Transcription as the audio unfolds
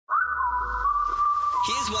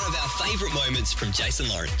Here's one of our favourite moments from Jason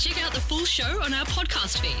Lauren. Check out the full show on our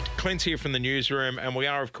podcast feed. Clint's here from the newsroom, and we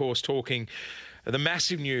are, of course, talking the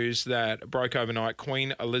massive news that broke overnight.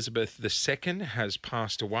 Queen Elizabeth II has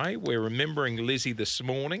passed away. We're remembering Lizzie this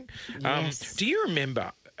morning. Yes. Do you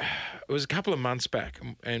remember, it was a couple of months back,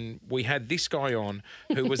 and we had this guy on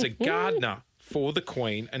who was a gardener for the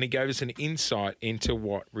Queen, and he gave us an insight into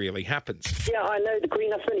what really happens. Yeah, I know the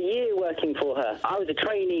Queen. I spent a year working for her. I was a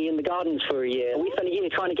trainee in the gardens for a year. We spent a year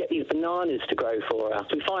trying to get these bananas to grow for her.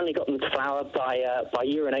 We finally got them to flower by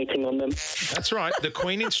urinating on them. That's right. The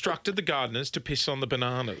Queen instructed the gardeners to piss on the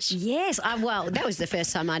bananas. Yes, well, that was the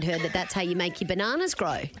first time I'd heard that that's how you make your bananas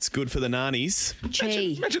grow. It's good for the nannies.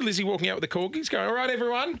 Gee. Imagine Lizzie walking out with the corgis going, all right,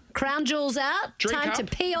 everyone, Crown jewels out, Drink time up. to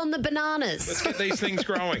pee on the bananas. let's get these things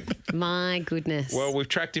growing. My goodness. Well, we've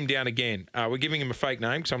tracked him down again. We're giving him a fake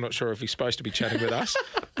name because I'm not sure if he's supposed to be chatting with us.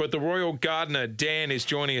 But the royal gardener, Dan, is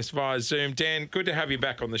joining us via Zoom. Dan, good to have you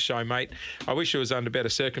back on the show, mate. I wish it was under better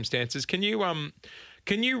circumstances. Can you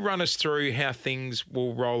run us through how things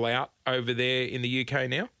will roll out over there in the UK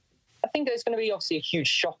now? I think there's going to be obviously a huge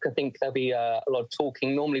shock. I think there'll be a lot of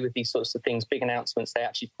talking. Normally with these sorts of things, big announcements, they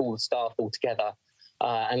actually pull the staff all together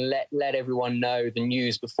and let everyone know the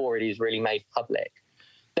news before it is really made public.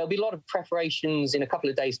 There'll be a lot of preparations. In a couple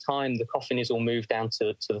of days' time, the coffin is all moved down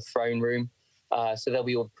to the throne room. So there'll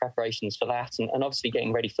be all the preparations for that and obviously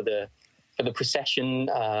getting ready for the procession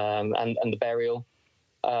and the burial.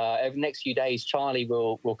 Over the next few days, Charlie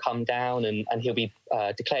will come down and he'll be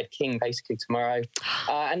declared king basically tomorrow.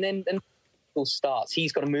 And then it all starts.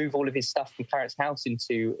 He's got to move all of his stuff from Clarence House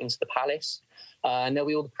into the palace. And there'll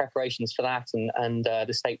be all the preparations for that and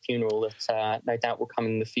the state funeral that no doubt will come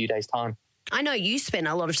in a few days' time. I know you spent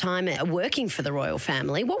a lot of time working for the royal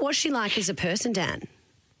family. What was she like as a person, Dan?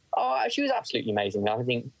 Oh, she was absolutely amazing. I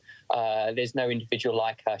think there's no individual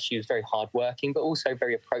like her. She was very hardworking, but also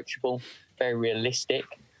very approachable, very realistic.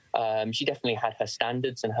 She definitely had her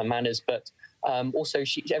standards and her manners, but also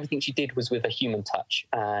everything she did was with a human touch,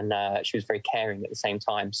 and she was very caring at the same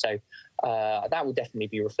time. So that will definitely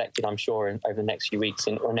be reflected, I'm sure, over the next few weeks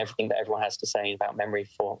on everything that everyone has to say about memory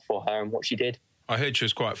for her and what she did. I heard she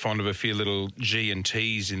was quite fond of a few little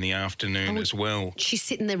G&Ts in the afternoon as well. She'd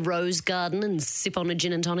sit in the rose garden and sip on a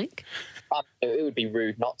gin and tonic? It would be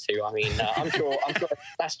rude not to. I mean, I'm sure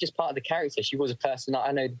that's just part of the character. She was a person.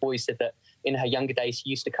 I know the boys said that in her younger days, she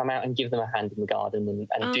used to come out and give them a hand in the garden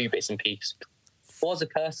and do bits and pieces. Was a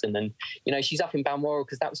person, and she's up in Balmoral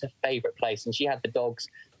because that was her favourite place, and she had the dogs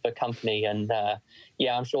for company, and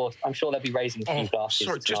I'm sure they'll be raising a few glasses.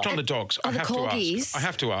 Sorry, just on the dogs, I have corgis. to ask. I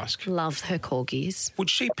have to ask. Love her corgis.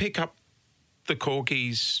 Would she pick up the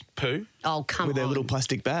corgis' poo? Oh, come With on. their little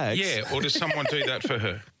plastic bags? Yeah, or does someone do that for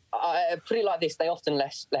her? Put it like this: they often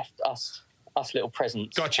left us little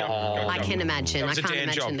presents. Gotcha. I can imagine. That I was a can't Dan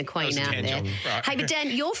imagine job. the Queen That was a out Dan there. job. Right. Hey, but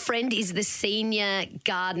Dan, your friend is the senior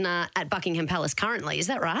gardener at Buckingham Palace currently. Is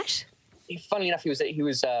that right? Funnily enough, he was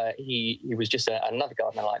just another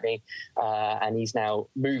gardener like me, and he's now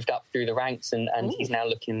moved up through the ranks, and he's now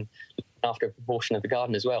looking after a proportion of the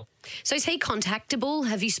garden as well. So is he contactable?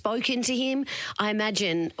 Have you spoken to him? I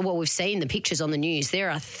imagine, well, we've seen the pictures on the news.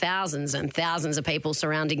 There are thousands and thousands of people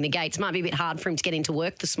surrounding the gates. Might be a bit hard for him to get into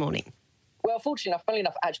work this morning. Well, fortunately enough, funnily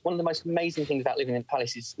enough, actually, one of the most amazing things about living in the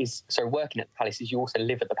palace is working at the palace is you also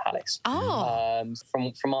live at the palace. Oh.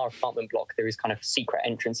 From our apartment block, there is kind of secret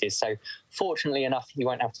entrances. So fortunately enough, he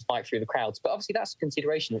won't have to fight through the crowds. But obviously that's a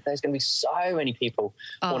consideration that there's going to be so many people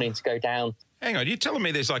wanting to go down. Hang on, you're telling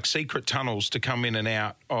me there's like secret tunnels to come in and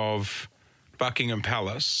out of Buckingham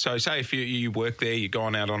Palace. So say if you work there, you're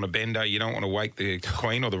going out on a bender, you don't want to wake the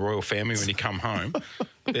Queen or the royal family when you come home.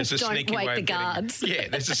 There's a Don't sneaky wake way the of guards.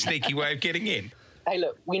 there's a sneaky way of getting in. Hey,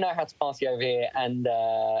 look, we know how to party over here, and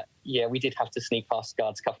we did have to sneak past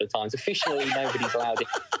guards a couple of times. Officially, nobody's allowed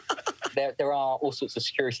it. There are all sorts of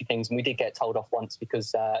security things, and we did get told off once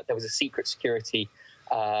because there was a secret security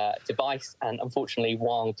device, and unfortunately,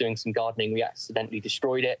 while doing some gardening, we accidentally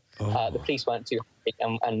destroyed it. The police weren't too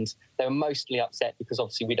happy, and they were mostly upset because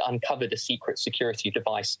obviously we'd uncovered a secret security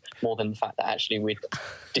device more than the fact that actually we'd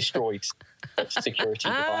destroyed the security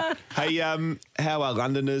device. Hey, how are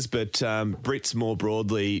Londoners, but Brits more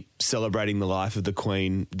broadly, celebrating the life of the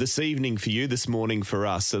Queen this evening for you, this morning for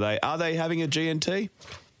us? Are they having a G&T?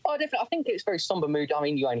 Oh, definitely. I think it's a very somber mood. I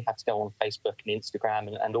mean, you only have to go on Facebook and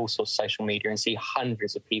Instagram and all sorts of social media and see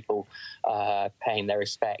hundreds of people paying their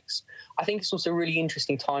respects. I think it's also a really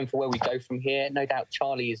interesting time for where we go from here. No doubt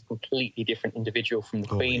Charlie is a completely different individual from the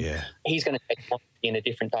Queen. Yeah. He's going to take monarchy in a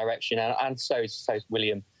different direction, and so is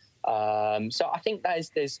William. So I think there's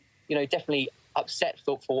definitely upset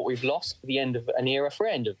for what we've lost for the end of an era, for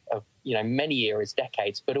end of many eras,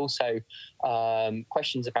 decades, but also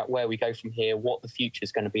questions about where we go from here, what the future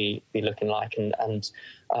is going to be looking like, and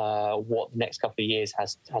what the next couple of years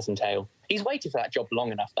has entailed. He's waited for that job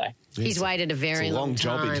long enough, though. He's waited a very long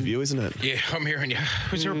time. Long job interview, isn't it? Yeah, I'm hearing you.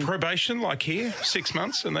 Was there a probation like here, 6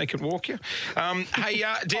 months, and they could walk you? Hey,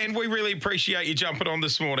 Dan, we really appreciate you jumping on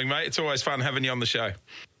this morning, mate. It's always fun having you on the show.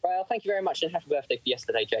 Well, thank you very much, and happy birthday for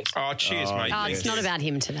yesterday, Jason. Oh, cheers, mate. Oh, it's not about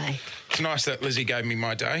him today. It's nice that Lizzie gave me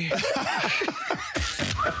my day.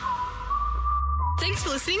 Thanks for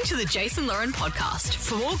listening to the Jason Lauren podcast.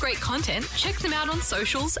 For more great content, check them out on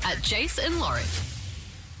socials at Jason Lauren.